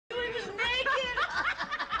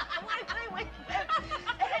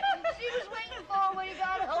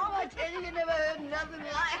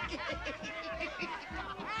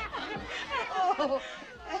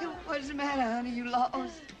matter, honey? You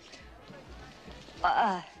lost?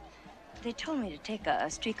 They told me to take a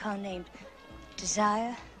streetcar named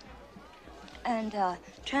Desire and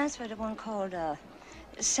transfer to one called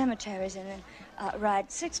Cemeteries and then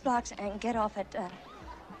ride 6 blocks and get off at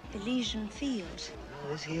Elysian Fields. Oh,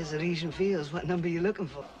 this here's Elysian Fields. What number are you looking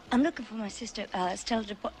for? I'm looking for my sister, Stella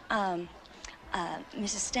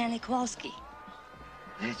Mrs. Stanley Kowalski.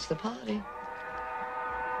 That's the party.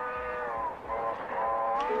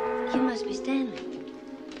 You must be Stanley.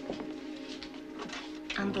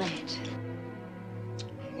 I'm Blanche.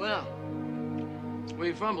 Well, where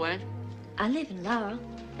you from, Blanche? I live in Laurel.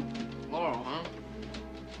 Laurel, huh?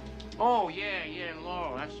 Oh, yeah,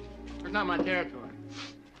 Laurel. That's not my territory.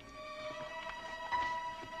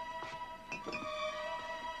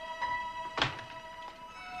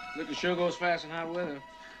 Liquor sure goes fast in hot weather.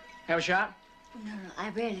 Have a shot? No, I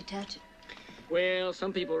rarely touch it. Well,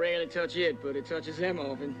 some people rarely touch it, but it touches them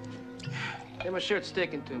often. Hey, my shirt's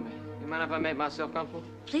sticking to me. You mind if I make myself comfortable?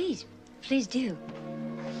 Please do.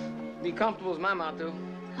 Be comfortable is my motto.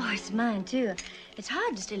 Oh, it's mine, too. It's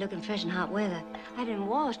hard to stay looking fresh in hot weather. I didn't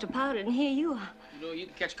wash or powder, and here you are. You know, you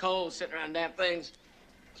can catch colds sitting around damn things,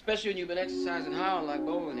 especially when you've been exercising hard like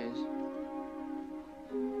Bowen is.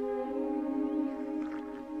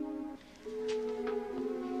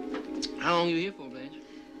 How long are you here for, Blanche?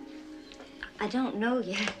 I don't know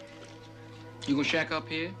yet. You gonna shack up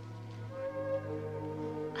here?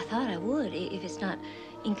 I thought I would, if it's not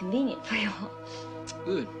inconvenient for you all.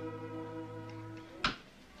 Good.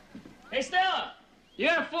 Hey, Stella! You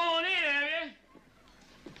haven't flown in, have you?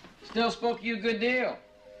 Stella spoke to you a good deal.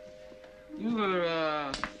 You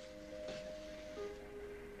were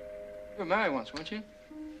married once, weren't you?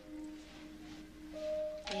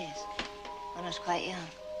 Yes, when I was quite young.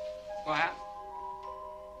 What happened?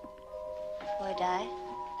 Boy died.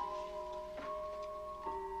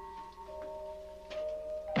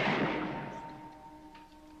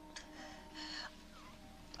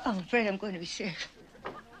 I'm afraid I'm going to be sick.